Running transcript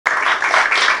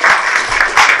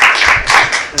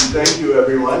And thank you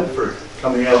everyone for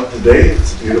coming out today.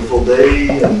 It's a beautiful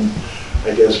day, and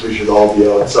I guess we should all be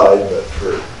outside, but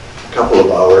for a couple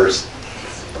of hours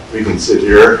we can sit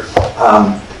here.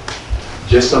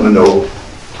 Just on a note,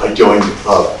 I joined the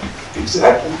club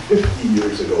exactly 50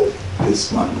 years ago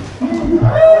this month.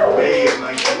 May of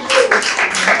 1970.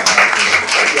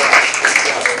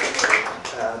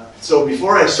 So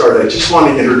before I start, I just want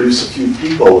to introduce a few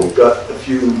people. We've got a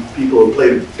few people who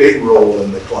played a big role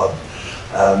in the club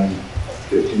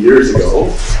 50 years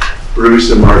ago.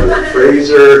 Bruce and Margaret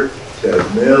Fraser, Ted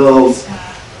Mills,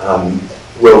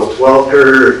 Will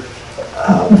Twelker,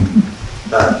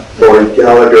 Lloyd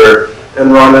Gallagher,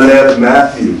 and Ron and Ed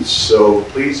Matthews. So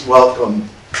please welcome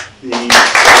the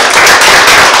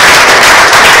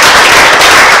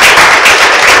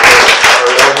our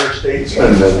elder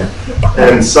statesmen,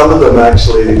 and some of them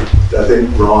actually, I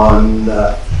think Ron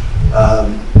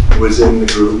was in the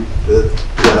group that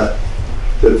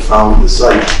found the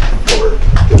site for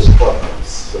this clubhouse.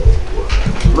 So,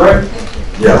 right?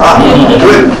 Yeah,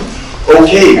 good.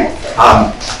 Okay,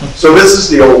 so this is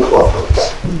the old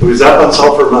clubhouse. It was up on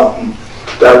Sulphur Mountain,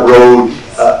 that road,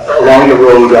 along the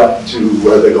road up to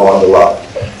where the gondola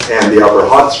and the Upper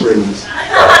Hot Springs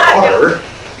are.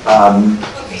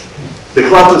 The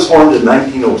club was formed in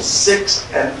 1906,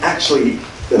 and actually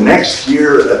the next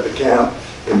year at the camp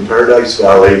in Paradise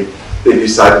Valley, they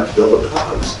decided to build a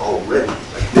clubhouse already.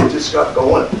 Like, they just got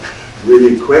going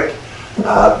really quick.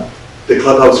 The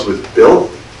clubhouse was built,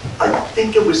 I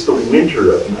think it was the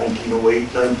winter of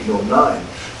 1908, 1909,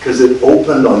 because it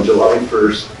opened on July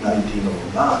 1st,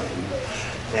 1909.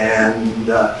 And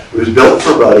it was built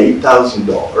for about $8,000.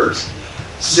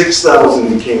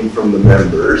 $6,000 came from the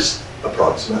members,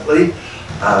 approximately.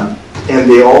 And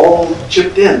they all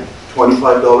chipped in,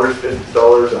 $25,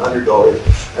 $50,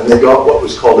 $100, and they got what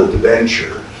was called a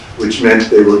debenture, which meant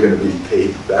they were going to be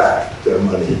paid back their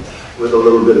money with a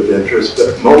little bit of interest,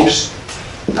 but most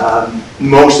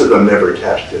of them never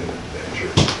cashed in the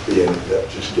debenture. They ended up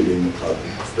just giving the club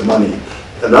the money.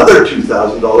 Another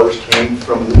 $2,000 came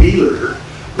from the dealer,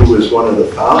 who was one of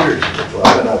the founders of the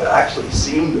club, and I've actually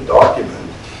seen the document.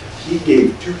 He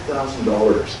gave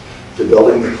 $2,000 to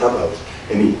building the clubhouse,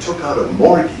 and he took out a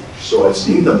mortgage. So I've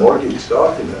seen the mortgage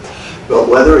document, but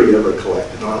whether he ever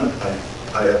collected on it, I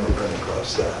haven't run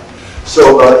across that.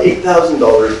 So about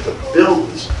 $8,000 to build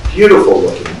this beautiful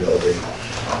looking building.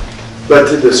 But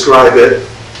to describe it,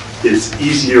 it's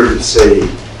easier to say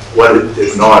what it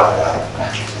did not have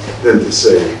than to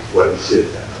say what it did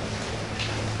have.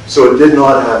 So it did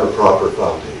not have a proper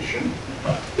foundation.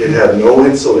 It had no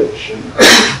insulation.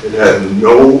 It had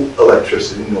no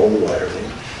electricity, no wiring.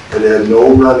 It had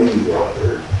no running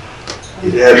water.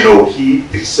 It had no heat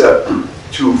except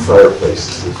 2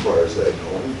 fireplaces, as far as I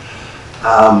know.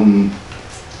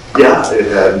 Yeah, it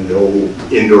had no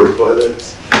indoor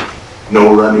toilets,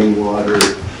 no running water.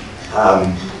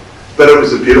 But it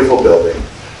was a beautiful building,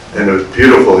 and it was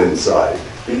beautiful inside,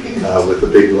 with a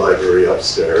big library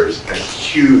upstairs and a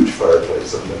huge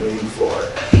fireplace on the main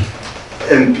floor.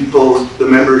 And people, the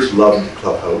members loved the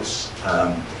clubhouse.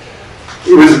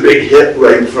 It was a big hit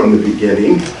right from the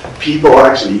beginning. People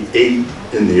actually ate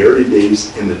in the early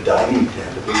days in the dining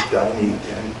tent, a big dining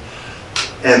tent,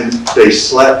 and they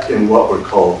slept in what were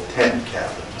called tent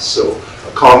cabins, so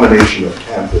a combination of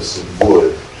canvas and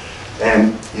wood.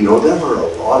 And you know, there were a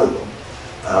lot of them.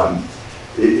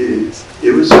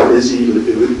 It was a busy,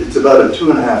 it's about a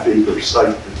 2.5 acre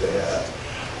site that they had.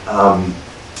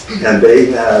 And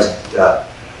they had,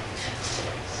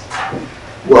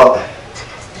 well,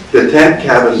 the tent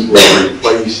cabins were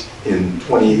replaced in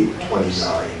 28,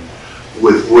 29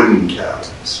 with wooden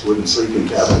cabins, wooden sleeping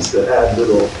cabins that had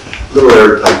little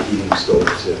airtight heating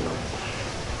stoves in them.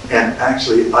 And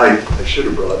actually, I should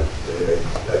have brought it today,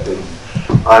 I didn't.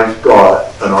 I've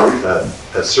got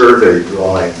a survey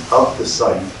drawing of the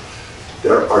site.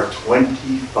 There are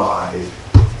 25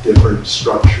 different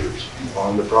structures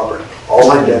on the property,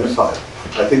 all identified.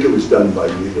 I think it was done by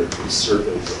Wheeler, his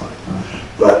survey drawing.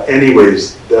 But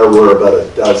anyways, there were about a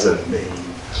dozen main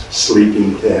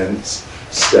sleeping tents,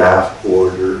 staff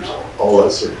quarters, all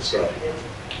that sort of stuff.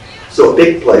 So a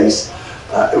big place.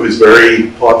 It was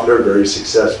very popular, very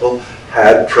successful.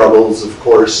 Had troubles, of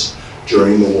course,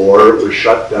 during the war. It was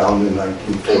shut down in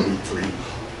 1943.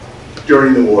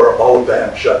 During the war, all of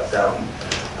that shut down.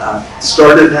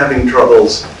 Started having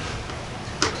troubles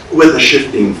with a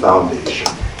shifting foundation.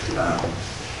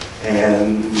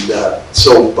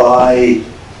 So by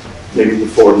maybe the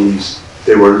 40s,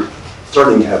 they were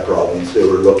starting to have problems. They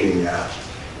were looking at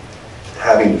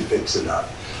having to fix it up.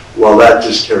 Well, that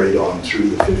just carried on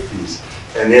through the 50s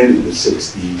and into the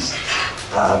 60s.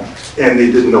 And they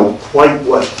didn't know quite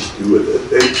what to do with it.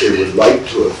 They would like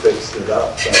to have fixed it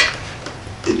up, but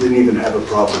it didn't even have a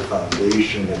proper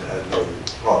foundation. It had no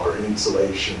proper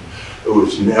insulation. It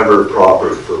was never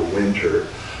proper for winter.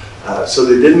 So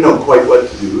they didn't know quite what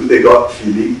to do. They got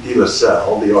Philippe de la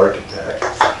Salle, the architect,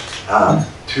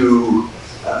 to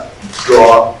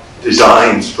draw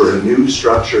designs for a new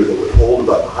structure that would hold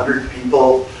about 100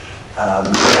 people.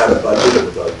 It had a budget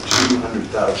of about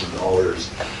 $200,000.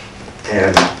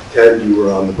 And Ted, you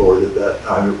were on the board at that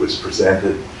time. It was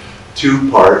presented to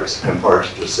Parks, and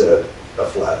Parks just said a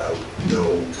flat out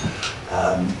no.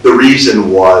 The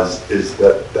reason is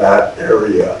that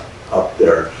area up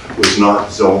there was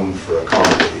not zoned for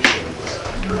accommodation,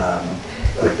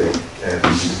 I think.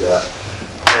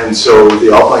 And so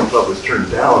the Alpine Club was turned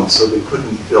down, so they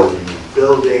couldn't build a new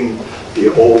building.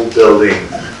 The old building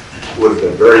would have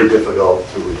been very difficult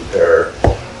to repair.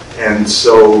 And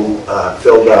so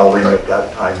Phil Dowling at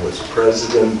that time was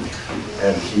president,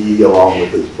 and he, along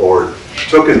with his board,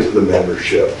 took it to the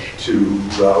membership to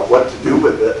what to do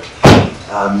with it.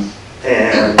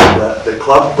 And the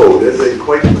club voted, they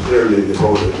quite clearly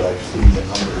voted, I've seen the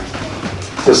numbers,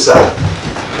 to sell it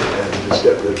and just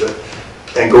get rid of it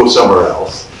and go somewhere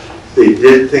else. They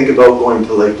did think about going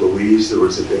to Lake Louise. There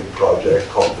was a big project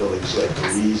called Village Lake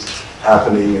Louise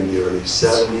happening in the early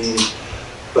 70s,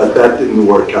 but that didn't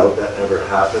work out, that never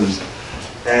happened.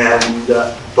 And,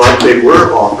 but they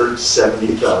were offered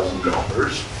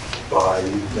 $70,000 by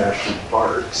National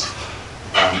Parks.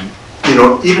 You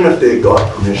know, even if they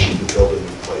got permission to build a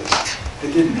new place, they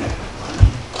didn't have money.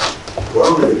 Where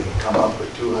were they going to come up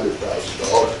with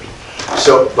 $200,000?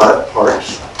 So, but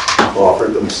Parks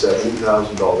offered them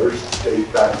 $70,000 to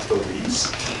take back the lease.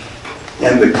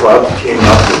 And the club came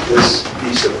up with this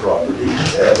piece of property.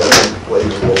 Ed, I think, played a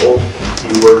role. He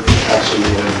worked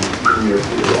actually in Premier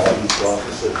Peter Roddy's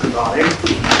office at the time.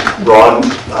 Ron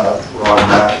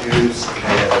Matthews,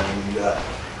 and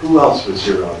who else was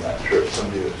here on that trip?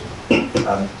 Somebody was.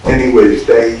 Anyways,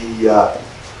 they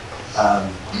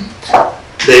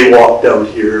walked out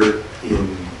here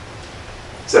in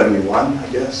 '71, I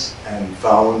guess, and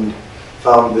found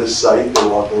this site. They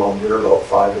walked along here, about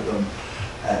 5 of them,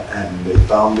 and they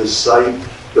found this site.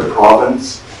 The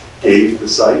province gave the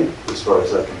site, as far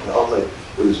as I can tell. Like,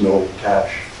 there was no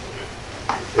cash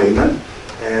payment.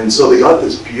 And so they got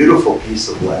this beautiful piece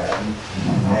of land,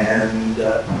 and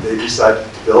they decided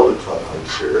to build a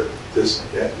clubhouse here,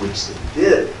 which they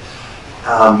did.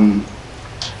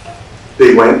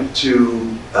 They went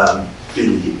to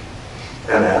Philippe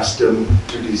and asked him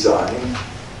to design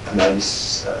a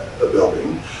nice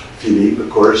building. Philippe, of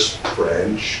course,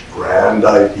 French, grand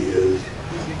ideas,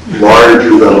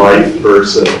 larger than life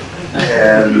person,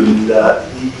 and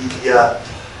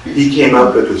he came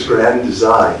up with this grand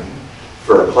design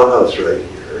for a clubhouse right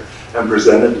here and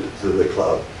presented it to the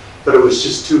club, but it was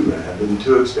just too grand and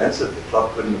too expensive. The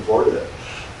club couldn't afford it.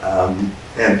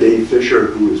 And Dave Fisher,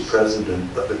 who was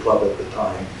president of the club at the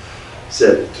time,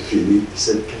 said to Philippe, he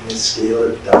said, can you scale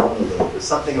it down a little bit,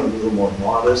 something a little more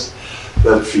modest?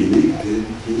 But Philippe,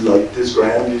 he liked his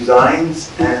grand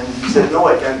designs, and he said, no,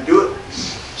 I can't do it.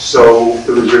 So it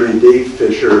was really Dave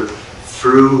Fisher,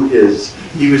 through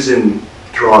he was in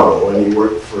Toronto, and he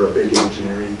worked for a big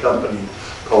engineering company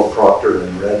called Procter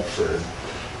and Redford,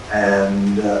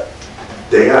 and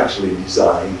they actually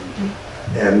designed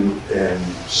and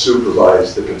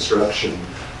supervised the construction.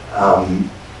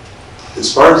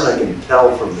 As far as I can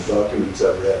tell from the documents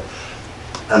I've read,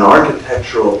 an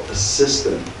architectural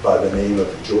assistant by the name of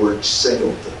George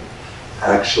Singleton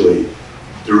actually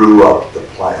drew up the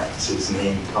plans. His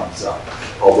name comes up,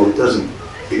 although it doesn't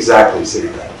exactly say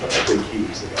that, but I think he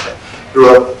was the guy. Drew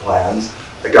up the plans.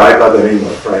 A guy by the name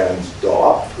of Franz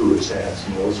Doff, who was Hans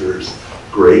Moser's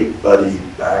great buddy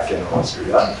back in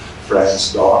Austria.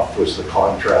 Franz Doff was the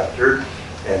contractor,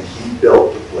 and he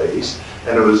built the place.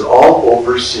 And it was all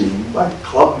overseen by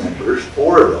club members,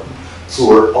 4 of them, who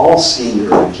were all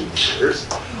senior engineers.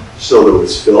 So there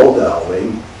was Phil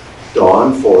Dowling,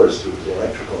 Don Forrest, who was an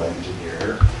electrical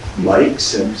engineer, Mike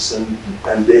Simpson,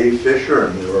 and Dave Fisher,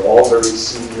 and they were all very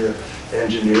senior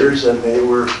engineers, and they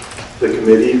were the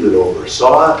committee that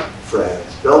oversaw it.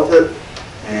 Franz built it,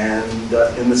 and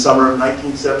in the summer of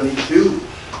 1972,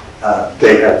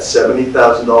 they had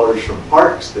 $70,000 from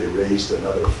Parks. They raised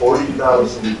another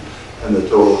 $40,000, and the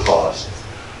total cost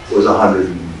was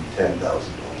 $110,000.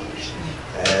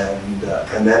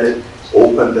 And then it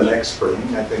opened the next spring,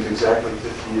 I think exactly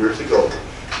 50 years ago,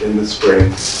 in the spring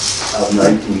of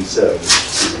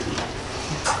 1972.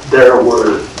 There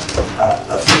were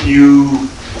a few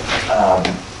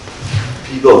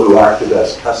people who acted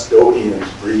as custodians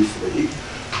briefly.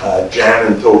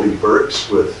 Jan and Toby Burks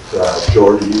with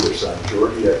Jordy, their son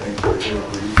Jordy, I think were here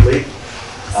briefly.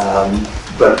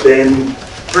 But then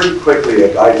pretty quickly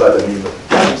a guy by the name of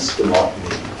Dennis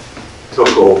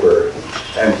took over,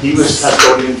 and he was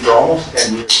custodian for almost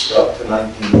 10 years, up to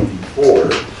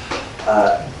 1984.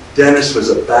 Dennis was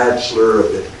a bachelor, a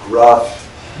bit gruff,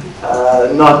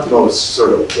 not the most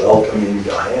sort of welcoming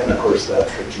guy, and of course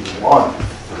that's what you want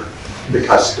for the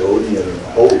custodian and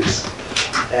the host.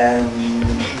 And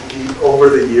over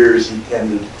the years he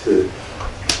tended to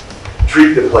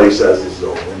treat the place as his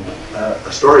own.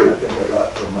 A story I think I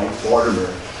got from Mike Mortimer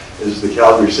is the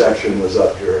Calgary section was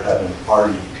up here having a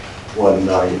party one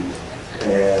night,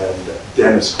 and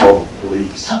Dennis called the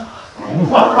police. I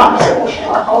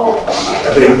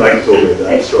think Mike told me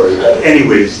that story. But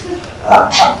anyways,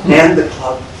 and the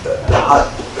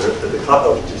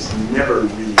clubhouse just never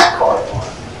really caught on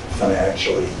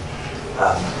financially.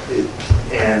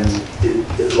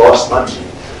 It lost money,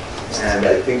 and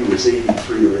I think it was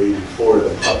 83 or 84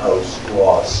 the clubhouse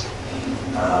lost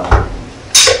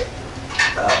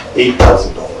 $8,000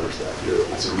 that year. It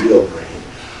was a real drain.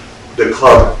 The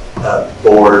club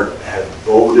board had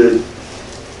voted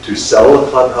to sell the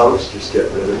clubhouse, just get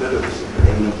rid of it. It was a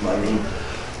drain of money.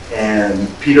 And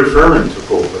Peter Furman took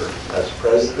over as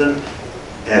president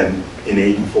and in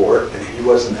 84, and he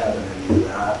wasn't having any of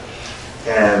that.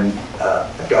 And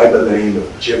a guy by the name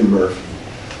of Jim Murphy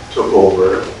took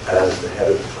over as the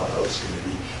head of the clubhouse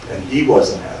committee, and he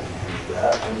wasn't having any of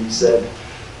that. And he said,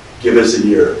 give us a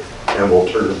year and we'll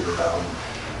turn it around.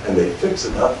 And they fixed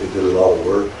it up. They did a lot of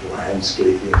work,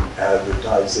 landscaping,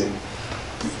 advertising,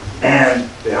 and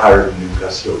they hired a new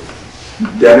custodian.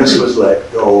 Dennis was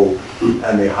let go,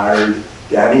 and they hired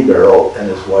Danny Barrell and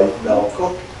his wife Mel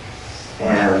Cook.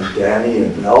 And Danny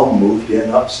and Mel moved in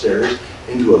upstairs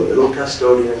into a little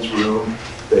custodian's room.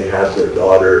 They had their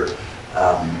daughter,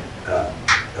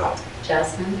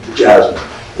 Jasmine.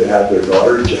 They had their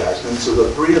daughter Jasmine, so the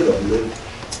three of them lived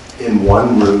in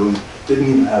one room, didn't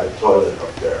even have a toilet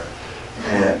up there.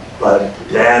 But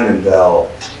Dan and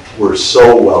Val were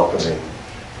so welcoming,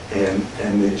 and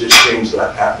they just changed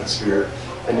that atmosphere.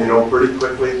 And you know, pretty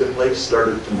quickly the place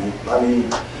started to make money,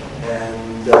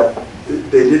 and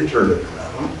they did turn it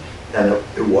around, and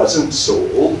it wasn't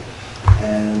sold.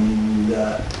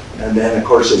 And then of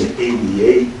course in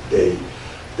 '88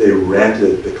 they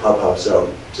rented the clubhouse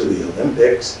out to the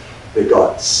Olympics. They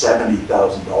got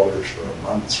 $70,000 for a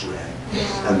month's rent,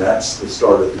 and that's the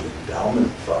start of the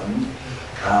endowment fund.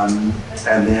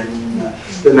 And then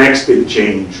the next big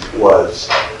change was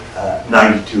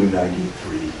 92,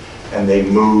 93, and they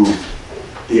moved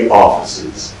the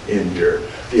offices in here.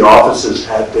 The offices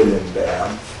had been in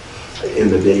Banff, in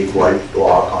the Dave White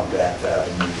block on Banff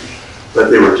Avenue, but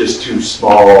they were just too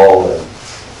small,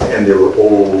 and they were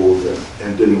old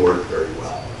and didn't work very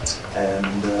well. And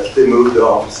they moved the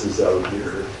offices out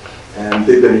here, and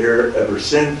they've been here ever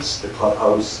since. The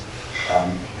clubhouse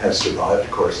has survived.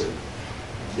 Of course,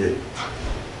 it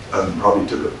probably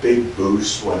took a big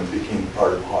boost when it became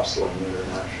part of Hostling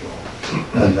International.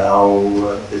 And now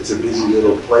it's a busy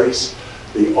little place.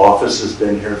 The office has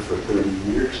been here for 30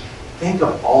 years. Think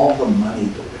of all the money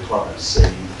that the club has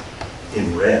saved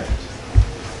in rent.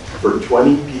 For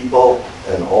 20 people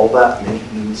and all that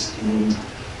maintenance team,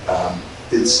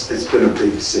 it's been a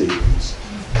big savings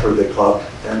for the club,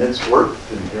 and it's worked,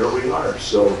 and here we are.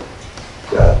 So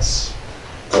that's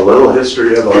a little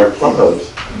history of our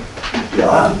clubhouse.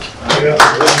 Yeah.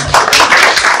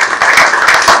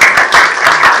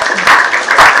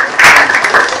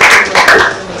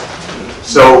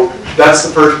 So that's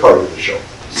the first part of the show.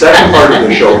 Second part of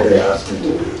the show they asked me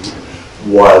to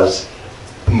do was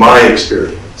my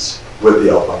experience with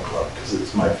the Alpine Club, because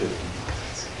it's my 50th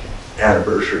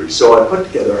anniversary. So I put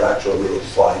together actually a little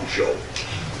slideshow.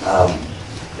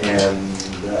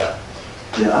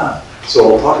 Yeah,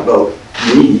 so I'll talk about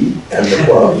me and the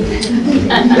club,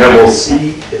 and we'll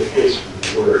see if this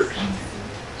works.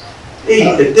 Hey,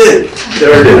 it did.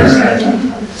 There it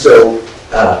is. So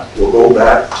we'll go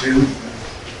back to,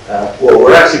 well,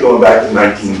 we're actually going back to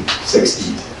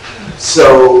 1960.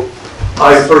 So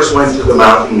I first went to the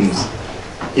mountains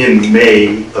in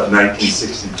May of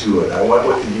 1962, and I went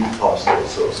with the Youth Hostel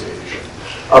Association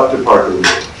up to Parker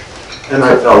Ridge, and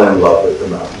I fell in love with the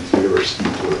mountains. We were ski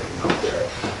touring up there.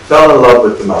 Fell in love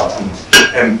with the mountains,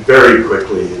 and very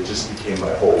quickly it just became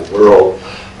my whole world.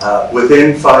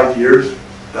 Within 5 years,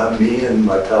 me and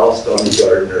my pals, Tommy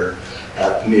Gardner,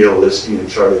 Neil Liskey, and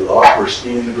Charlie Locke were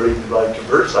skiing the Great Divide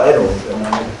Traverse. I had only been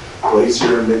on the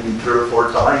glacier maybe 3 or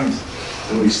 4 times.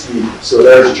 And we skied. So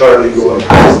there's Charlie going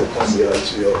across the Columbia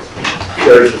ice field.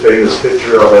 There's the famous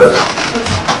picture of us.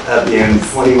 at the end,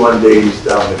 21 days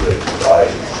down the Great Divide.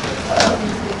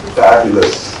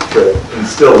 Fabulous trip, and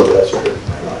still the best trip of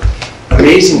my life.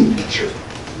 Amazing picture.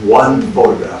 One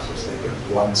photograph was taken,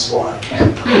 one slide.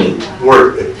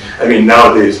 Worked it. I mean,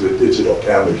 nowadays with digital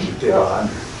cameras, you take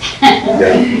 100.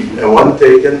 Yeah. And one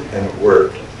taken, and it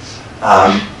worked.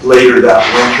 Later that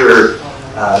winter,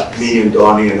 me and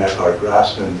Donnie and Eckhart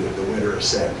Grassman did the winter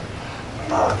ascent.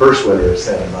 First winter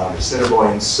ascent in Mount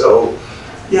Assiniboine. So,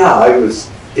 yeah, I was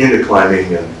into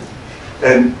climbing,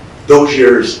 and those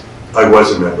years I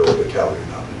was a member of the Calgary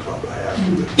Mountain Club. I have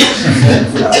to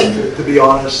admit. To be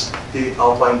honest, the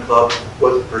Alpine Club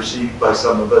was perceived by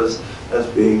some of us as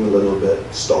being a little bit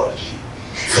stodgy.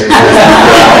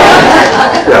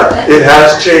 Yeah, it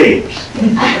has changed.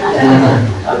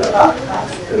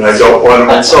 And I don't want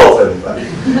to insult anybody.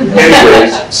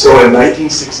 Anyways, so in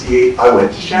 1968, I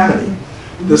went to Chamonix.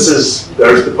 There's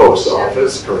the post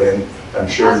office, Corinne, I'm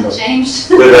sure. Hasn't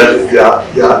changed.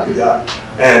 Yeah.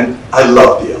 And I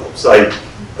love the Alps.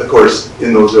 Of course,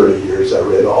 in those early years, I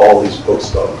read all these books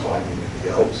about climbing in the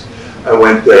Alps. I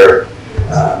went there,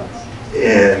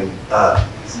 and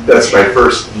that's my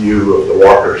first view of the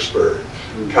Walker Spur,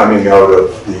 coming out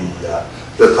of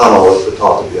the tunnel at the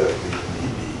top of the Alpine.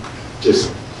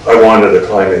 I wanted to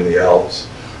climb in the Alps.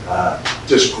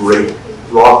 Just great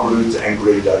rock routes and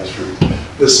great ice routes.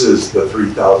 This is the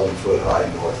 3,000-foot high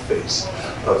north face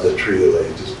of the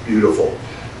Triolet. Just beautiful,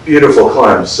 beautiful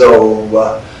climb. So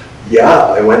yeah,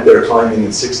 I went there climbing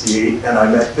in '68, and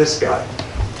I met this guy,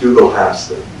 Dougal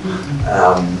Haston.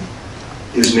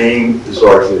 His name is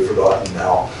largely forgotten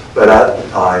now, but at the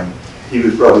time, he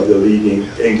was probably the leading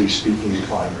English-speaking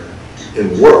climber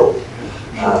in the world.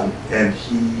 And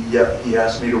he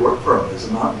asked me to work for him as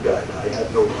a mountain guide. I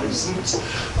had no license.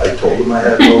 I told him I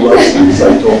had no license.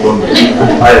 I told him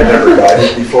I had never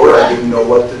guided before. I didn't know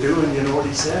what to do, and you know what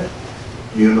he said?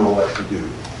 You know what to do.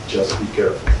 Just be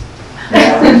careful.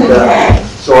 And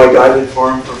so I guided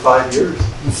for him for 5 years,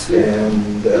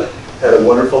 and had a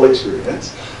wonderful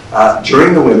experience.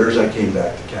 During the winters, I came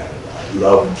back to Canada. I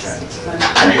loved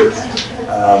Canada.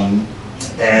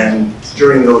 And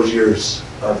during those years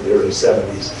of the early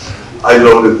 70s, I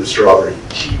loaded the Strawberry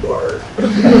Tea Bar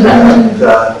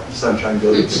at Sunshine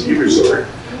Village Ski Resort,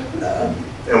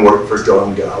 and worked for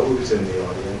John Gow, who's in the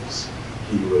audience.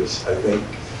 He was, I think,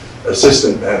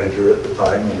 assistant manager at the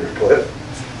time under Cliff.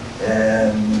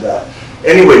 And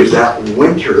anyways, that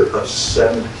winter of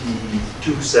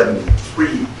 72,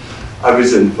 73, I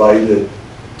was invited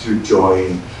to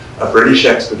join a British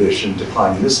expedition to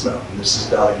climb this mountain. This is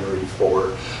Dalyuri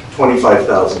 4,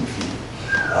 25,000 feet.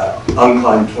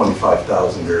 Unclimbed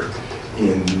 25,000er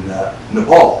in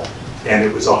Nepal, and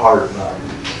it was a hard mountain.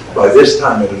 By this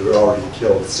time, it had already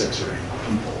killed 6 or 8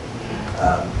 people.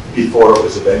 Before it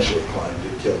was eventually climbed,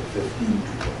 it killed 15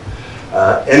 people.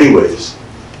 Anyways,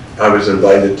 I was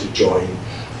invited to join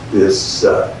this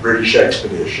British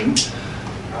expedition.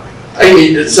 I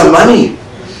needed some money,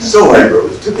 so I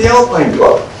wrote to the Alpine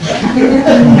Club.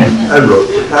 I wrote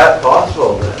to Pat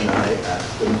Boswell, and I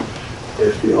asked him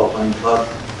if the Alpine Club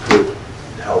could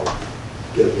help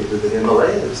get me to the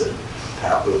Himalayas. And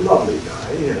Pat was a lovely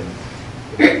guy, and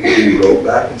he wrote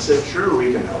back and said, sure,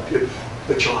 we can help you,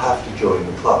 but you'll have to join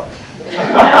the club.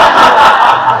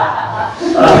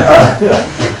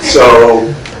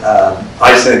 So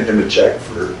I sent him a check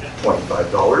for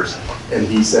 $25, and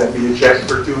he sent me a check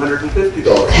for $250.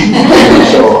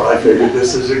 So I figured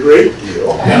this is a great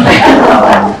deal.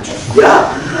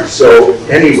 Yeah, so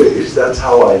anyways, that's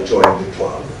how I joined the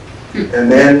club.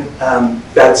 And then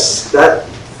that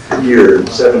year,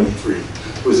 73,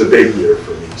 was a big year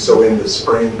for me. So in the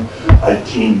spring, I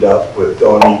teamed up with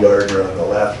Donnie Gardner on the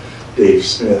left, Dave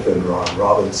Smith and Ron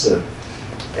Robinson,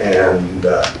 and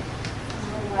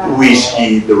we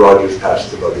skied the Rogers Pass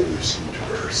to Bugaboo Ski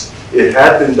Traverse. It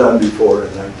had been done before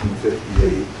in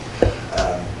 1958.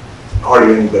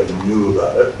 Hardly anybody knew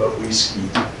about it, but we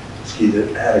skied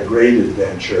it, had a great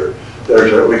adventure.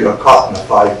 We got caught in a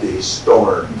 5-day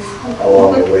storm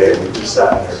along the way, and we just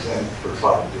sat in our tent for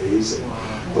 5 days. And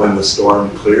when the storm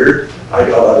cleared, I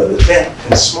got out of the tent,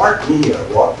 and smart me, I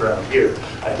walked around here.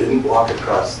 I didn't walk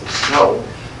across the snow,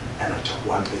 and I took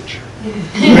one picture.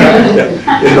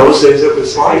 In those days, it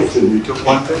was slides, and you took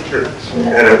one picture,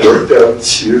 and it worked out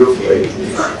beautifully.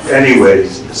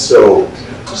 Anyways, so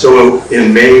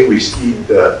in May, we skied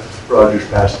the Rogers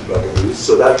Pass to Bugaboo,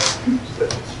 so that's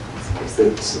the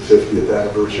 50th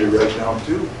anniversary right now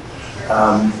too.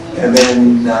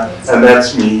 And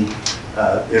that's me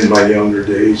in my younger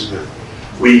days. But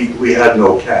we had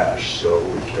no cash, so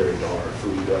we carried all our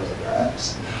food on the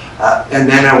backs. And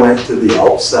then I went to the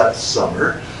Alps that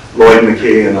summer. Lloyd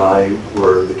McKay and I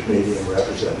were the Canadian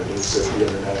representatives at the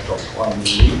International Climbing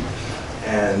Meet,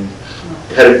 and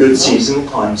had a good season,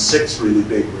 climbed 6 really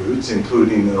big routes,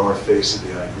 including the north face of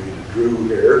the Aigre de Drew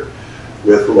here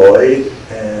with Lloyd,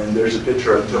 and there's a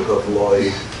picture I took of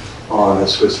Lloyd on a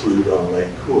Swiss route on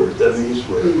Lake Court. And these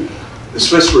were, the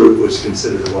Swiss route was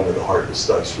considered one of the hardest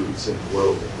ice routes in the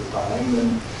world at the time,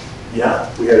 and yeah,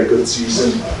 we had a good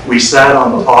season. We sat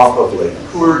on the top of Lake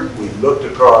Court, we looked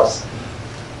across,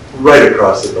 right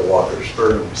across at the Walker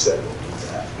Spur, and we said, we'll do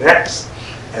that next,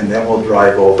 and then we'll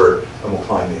drive over and we'll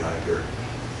climb the Eiger.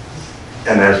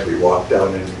 And as we walked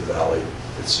down into the valley,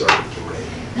 it started to rain,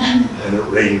 and it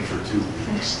rained for 2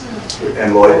 weeks.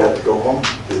 And Lloyd had to go home.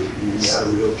 He had a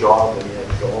real job, and he had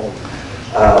to go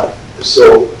home.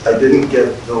 So I didn't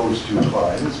get those 2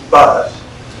 climbs, but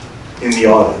in the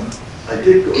autumn, I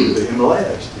did go to the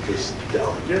Himalayas because of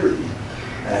Dalagiri,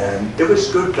 and it was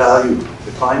good value.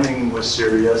 The climbing was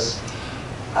serious.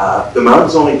 The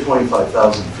mountain's only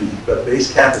 25,000 feet, but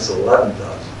base camp is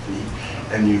 11,000 feet,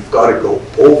 and you've got to go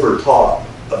over top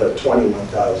of a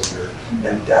 21,000er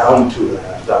and down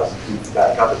 2,500 feet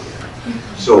back up again.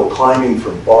 So climbing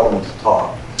from bottom to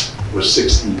top was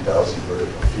 16,000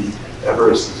 vertical feet.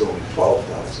 Everest is only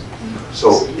 12,000.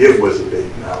 So it was a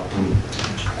big mountain.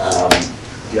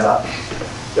 Yeah,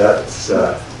 that's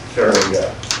carrying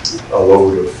a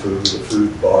load of food, a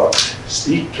food box,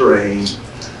 steep terrain.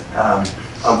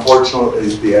 Unfortunately,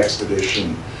 the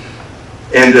expedition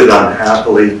ended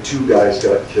unhappily. 2 guys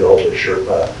got killed, a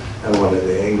Sherpa and one of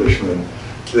the Englishmen.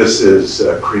 This is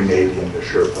cremating the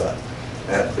Sherpa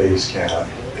at base camp.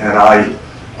 And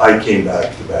I came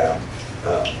back to Banff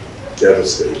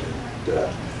devastated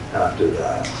after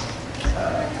that.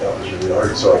 That was really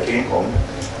hard. So I came home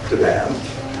to Banff.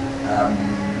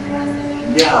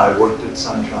 Yeah, I worked at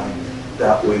Sunshine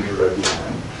that winter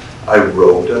again. I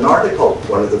wrote an article.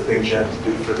 One of the things you have to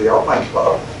do for the Alpine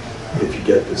Club, if you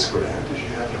get this grant, is you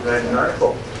have to write an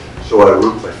article. So I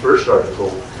wrote my first article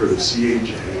for the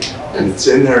CAJ, and it's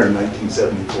in there in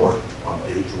 1974 on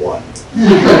page 1. It's a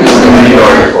neat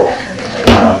article,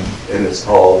 and it's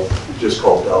just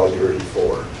called Dalagiri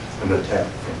 4, an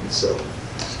attempt from the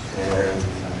south. And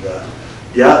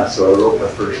yeah, so I wrote my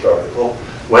first article,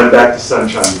 went back to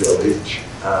Sunshine Village.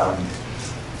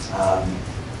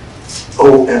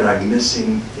 Oh, and I'm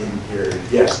missing in here,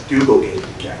 yes, Dougal came to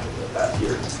Canada that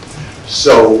year.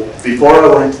 So before I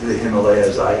went to the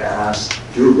Himalayas, I asked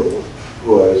Dougal,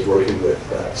 who I was working with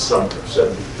that summer of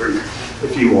 '73,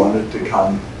 if he wanted to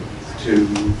come to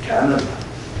Canada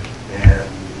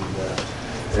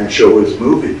and show his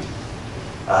movie.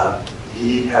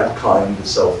 He had climbed the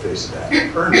south face of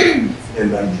Annapurna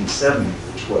in 1970,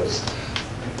 which was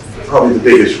probably the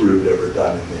biggest route ever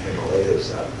done in the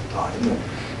Himalayas at the time. And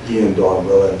he and Don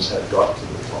Williams had got to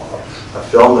the top. A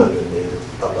film had been made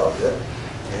about it.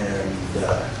 And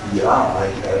yeah, I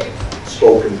had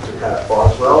spoken to Pat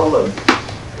Boswell,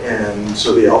 and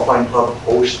so the Alpine Club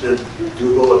hosted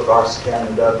Dougal across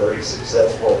Canada, very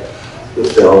successful. The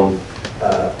film,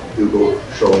 Dougal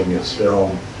showing his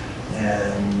film.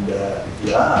 And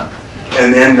yeah,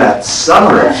 and then that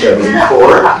summer of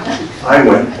 '74, I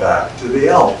went back to the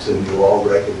Alps, and you all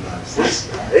recognize this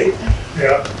guy.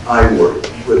 Yeah. I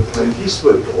worked with Clint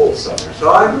Eastwood the whole summer,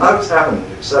 so I was having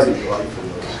an exciting life in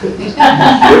those days.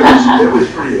 It was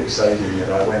pretty exciting,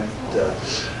 and I went,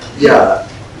 yeah,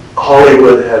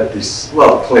 Hollywood had this,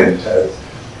 well, Clint had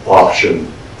optioned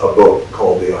a book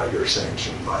called The Eiger,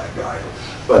 sanctioned by a guy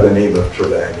by the name of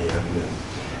Trevanian.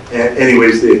 And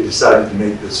anyways, they had decided to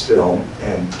make this film,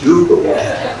 and Dougal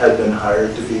had been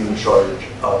hired to be in charge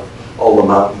of all the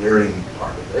mountaineering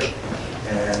part of it.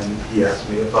 And he asked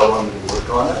me if I wanted to work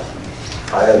on it.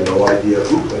 I had no idea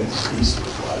who Clint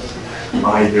Eastwood was.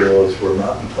 My heroes were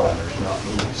mountain climbers, not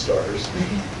movie stars.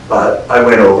 But I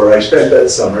went over, I spent that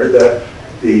summer, that's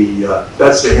the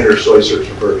Hintersoiser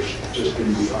Traverse, just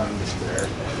in behind me there.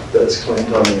 That's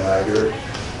Clint on the Eiger.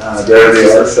 There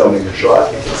they are filming a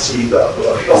shot. You can see the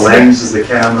lens of the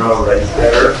camera right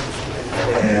there.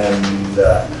 And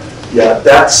yeah,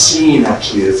 that scene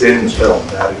actually is in film,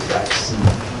 that exact scene.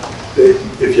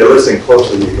 If you listen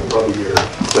closely, you can probably hear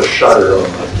the shutter on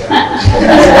the camera.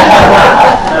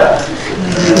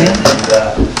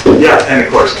 Yeah, and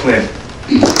of course Clint,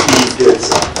 he did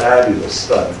some fabulous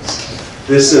stunts.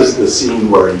 This is the scene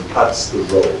where he cuts the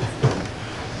rope.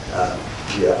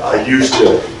 Yeah, I used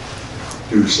to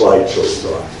do slideshows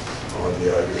on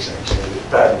the Eiger Sanction. It was a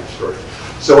fabulous story.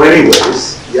 So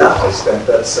anyways, yeah, I spent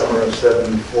that summer of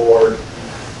 '74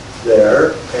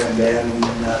 there, and then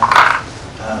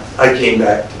I came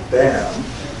back to Banff,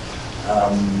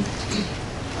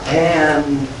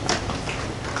 and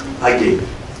I gave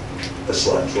a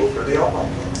slideshow for the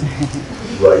Alpine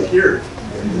Club right here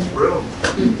in this room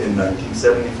in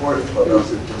 1974. The clubhouse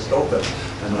had just opened,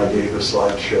 and I gave a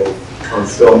slideshow on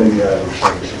filming the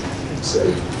Irish in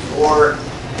 74.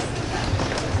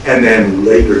 And then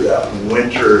later that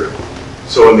winter,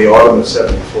 so in the autumn of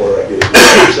 74, I gave the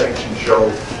intersection show,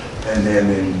 and then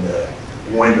in the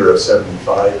winter of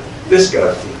 75, this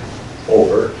guy came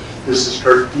over. This is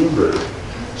Kurt Greenberg.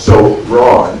 So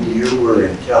Ron, you were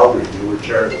in Calgary, you were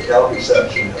chair of the Calgary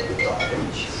section at the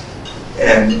time,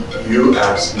 and you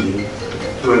asked me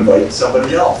to invite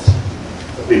somebody else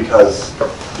because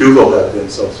Google had been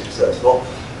so successful.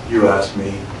 You asked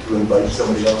me to invite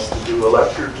somebody else to do a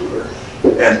lecture tour,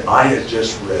 and I had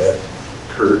just read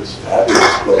Kurt's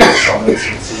fabulous book, Summits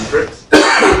and Secrets.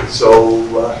 So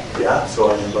yeah, so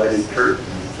I invited Kurt, and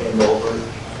he came over.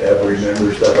 Ed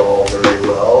remembers that all very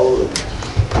well. And,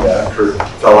 yeah, Kurt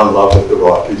fell in love with the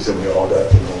Rockies, and we all got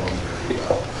to know him very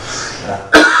well.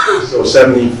 So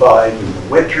 75 in the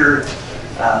winter,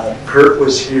 Kurt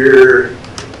was here,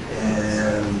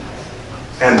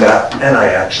 and I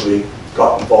actually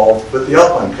got involved with the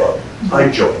Alpine Club. I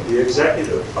joined the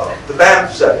executive of the band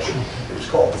section. It was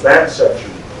called the band section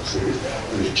in those series.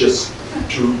 It was just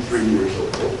 2-3 years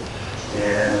old,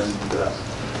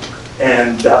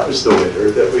 and that was the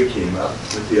winter that we came up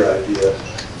with the idea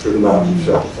for the Mountain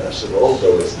Film Festival.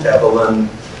 There was Evelyn,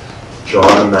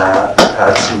 John and Matt,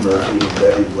 Patsy Murphy, and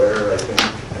Betty Ware, I think,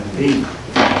 and me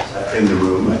in the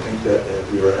room. I think that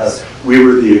we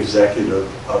were the executive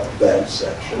of the band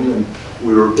section, and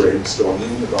we were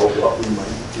brainstorming about what we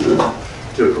might do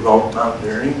to promote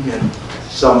mountaineering. And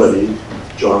somebody,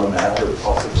 John and Matt, or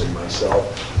possibly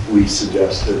myself, we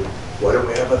suggested, why don't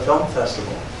we have a film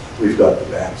festival? We've got the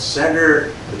band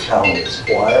center, the town is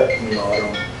quiet in the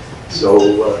autumn.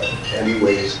 So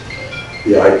anyways,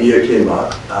 the idea came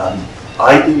up.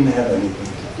 I didn't have anything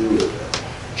to do with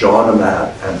it. John and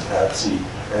Matt and Patsy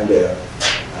and Ed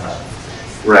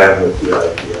ran with the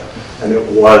idea. And it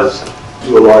was,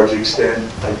 to a large extent,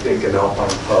 I think, an Alpine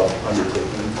Club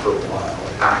undertaking for a while.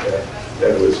 I think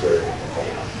that was very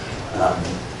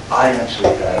involved. I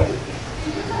actually had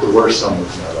the worst summer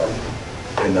of my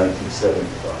life in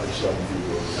 1975. Some of you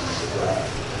will remember that.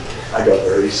 I got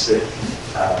very sick.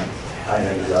 I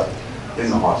ended up in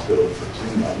the hospital for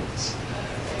 2 months.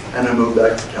 And I moved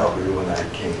back to Calgary when I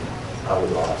came out of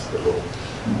the hospital.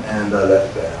 And I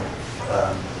left that.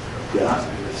 Yeah,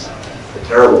 it was a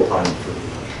terrible time for me.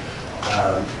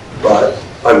 But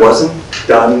I wasn't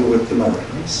done with the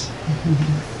mountains.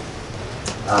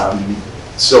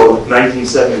 So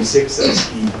 1976, I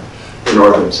skied the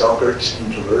Northern Selkirk Ski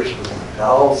Traverse with my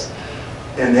pals.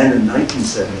 And then in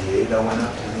 1978, I went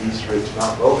up to the East Ridge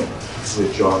Mount Logan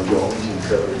with John Jones and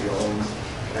Trevor Jones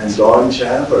and Don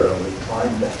Chandler, and we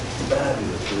climbed that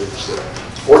fabulous ridge there,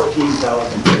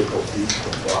 14,000 vertical feet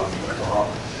from bottom to top.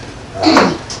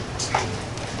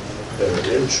 The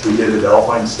ridge, we did it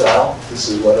Alpine style. This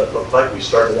is what it looked like. We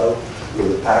started out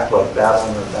with a pack like that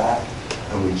on our back,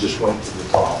 and we just went to the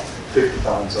top, 50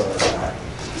 pounds on our back,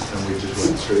 and we just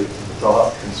went straight to the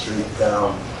top and straight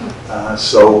down.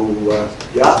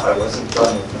 Yeah, I wasn't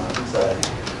done with mountains.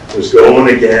 I was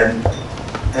going again,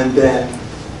 and then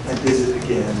I did it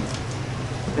again.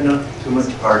 You know, too much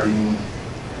partying,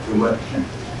 too much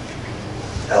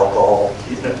alcohol.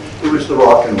 You know, it was the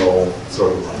rock and roll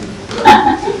sort of life.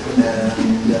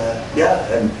 And yeah,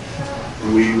 and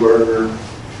we were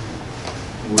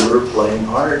playing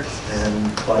hard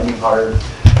and climbing hard,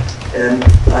 and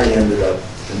I ended up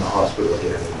in the hospital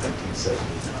again in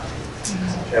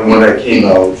 1979. And when I came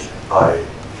out, I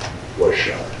was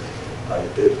shattered.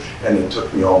 And it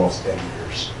took me almost 10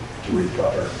 years to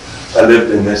recover. I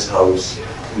lived in this house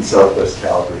in Southwest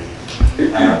Calgary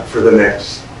for the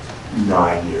next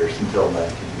 9 years until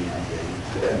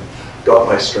 1988, and got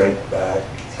my strength back.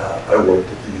 I worked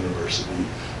at the university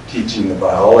teaching the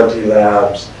biology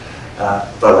labs,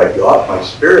 but I got my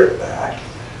spirit back.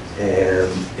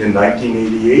 And in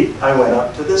 1988, I went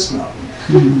up to this mountain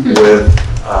with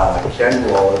Ken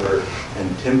Waller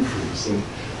and Tim Fries. And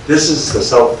this is the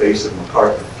south face of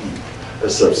MacArthur Peak, a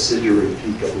subsidiary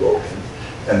peak of Logan.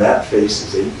 And that face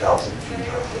is 8,000 feet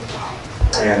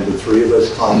up. And the three of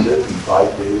us climbed it in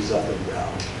 5 days up and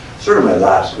down. Sort of my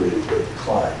last really great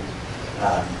climb.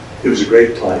 It was a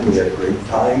great climb. We had a great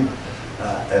time.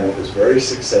 And it was very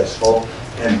successful.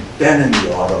 And then in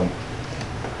the autumn,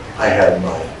 I had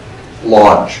my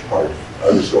launch party. I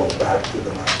was going back to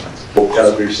the mountains.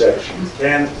 Calgary section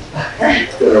 10.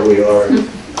 There we are,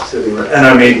 sitting around. And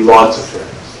I made lots of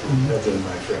friends. Have been my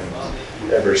friends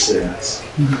ever since.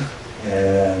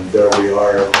 And there we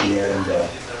are at the end,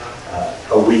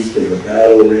 a week in the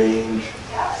battle range.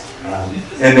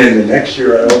 And then the next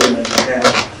year I opened a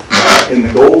camp in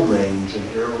the Gold Range, and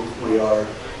here we are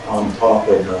on top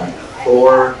of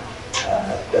Thor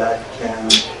at that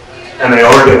camp. And I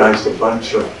organized a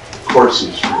bunch of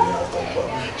courses for the Alpine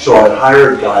Club. So I'd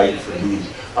hire a guide for these.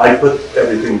 I put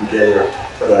everything together,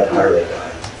 but I'd hire a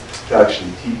guide to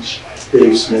actually teach.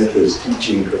 Dave Smith is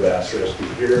teaching crevasse rescue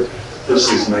here.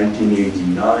 This is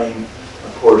 1989,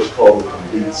 a course called the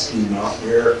Complete Ski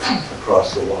Mountaineer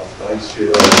across the Loft Ice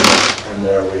Field. And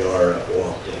there we are at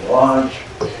Walker Lodge.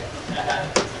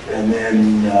 And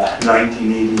then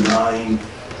 1989,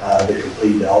 the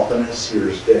Complete Alpinist.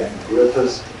 Here's Dan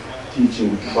Griffiths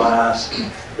teaching the class.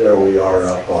 There we are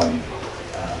up on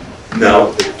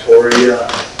Mount Victoria,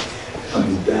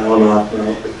 coming down off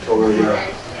Mount Victoria.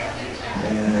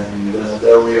 And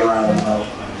there we are on Mount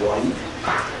White,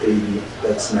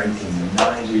 that's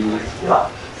 1990. Yeah.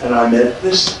 And I met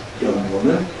this young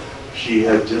woman. She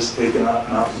had just taken up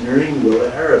mountaineering, Willa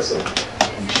Harrison.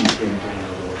 And she came to one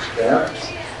of those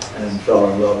camps and fell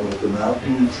in love with the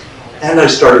mountains. And I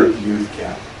started the youth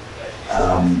camp.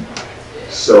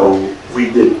 So we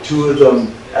did 2 of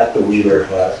them at the Wheeler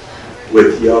Hut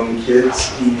with young kids,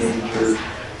 teenagers.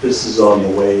 This is on the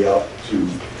way up to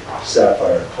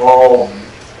Sapphire Hall,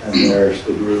 and there's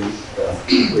the group.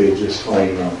 We had just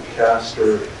climbed Mount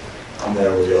Castor, and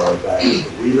there we are back at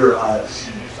the Wheeler Hut.